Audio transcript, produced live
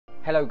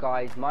Hello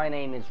guys, my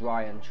name is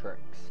Ryan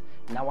Tricks.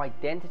 Now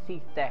identity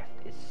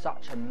theft is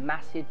such a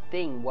massive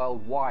thing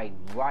worldwide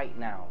right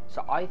now.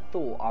 So I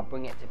thought I'd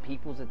bring it to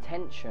people's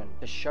attention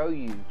to show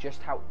you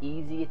just how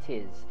easy it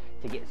is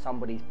to get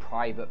somebody's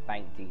private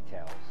bank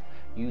details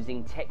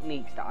using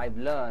techniques that I've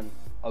learned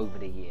over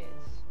the years.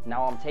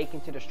 Now I'm taken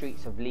to the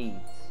streets of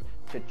Leeds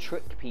to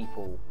trick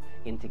people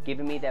into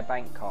giving me their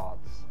bank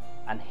cards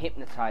and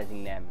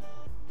hypnotizing them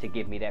to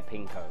give me their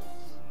PIN codes.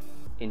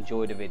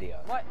 Enjoy the video.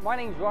 My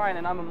name's Ryan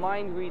and I'm a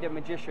mind reader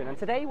magician, and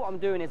today what I'm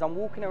doing is I'm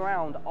walking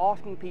around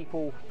asking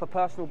people for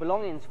personal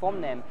belongings from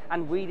them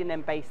and reading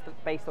them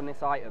based on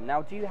this item.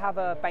 Now, do you have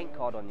a bank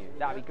card on you?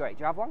 That'd be great.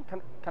 Do you have one?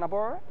 Can I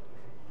borrow it?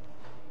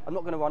 I'm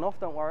not going to run off,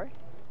 don't worry.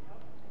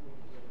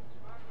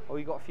 Oh,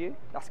 you got a few?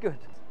 That's good.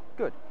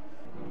 Good.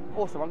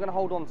 Awesome, I'm going to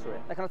hold on to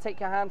it. Now, can I take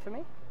your hand for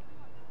me?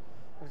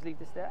 I'll just leave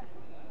this there.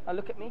 Now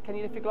look at me. Can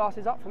you lift your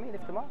glasses up for me?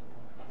 Lift them up.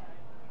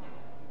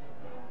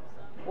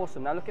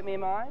 Awesome, now look at me in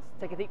my eyes.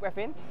 Take a deep breath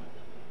in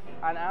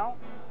and out,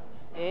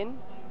 in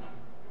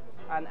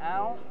and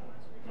out,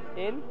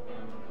 in.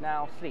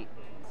 Now sleep,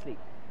 sleep,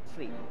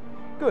 sleep.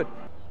 Good,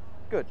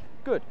 good,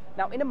 good.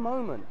 Now in a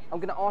moment, I'm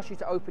going to ask you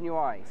to open your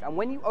eyes. And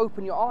when you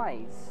open your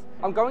eyes,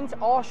 I'm going to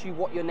ask you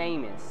what your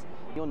name is.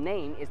 Your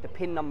name is the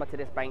PIN number to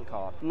this bank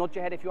card. Nod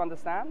your head if you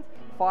understand.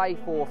 5,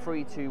 4,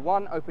 3, 2,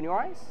 1, open your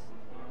eyes.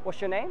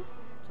 What's your name?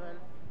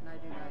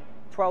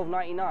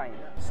 1299.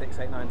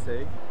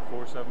 6892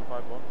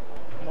 4751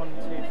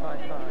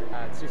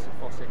 1255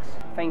 2646.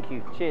 Thank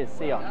you. Cheers.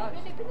 See ya.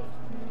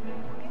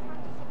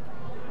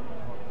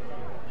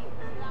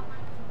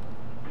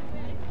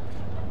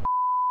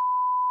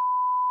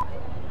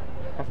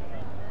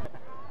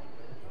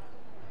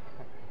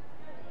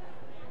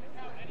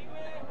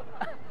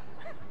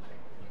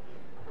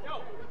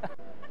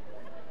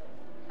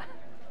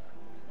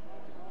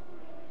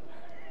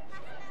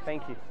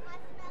 Thank you.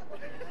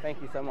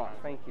 Thank you so much.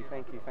 Thank you,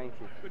 thank you, thank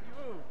you.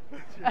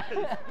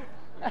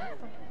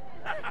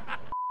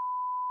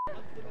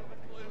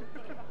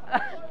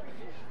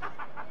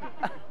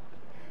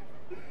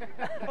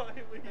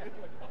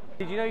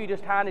 Did you know you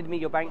just handed me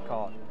your bank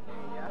card?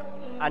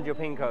 Yeah. And your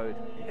PIN code?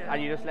 Yeah.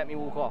 And you just let me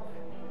walk off?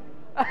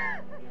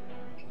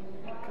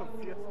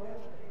 Confused.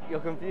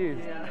 You're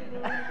confused?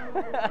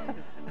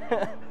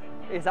 Yeah.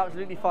 It's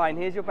absolutely fine.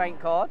 Here's your bank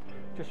card.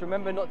 Just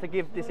remember not to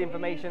give this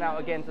information out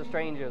again to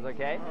strangers,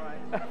 okay?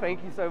 All right.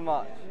 Thank you so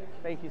much.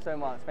 Thank you so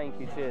much. Thank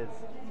you. Cheers.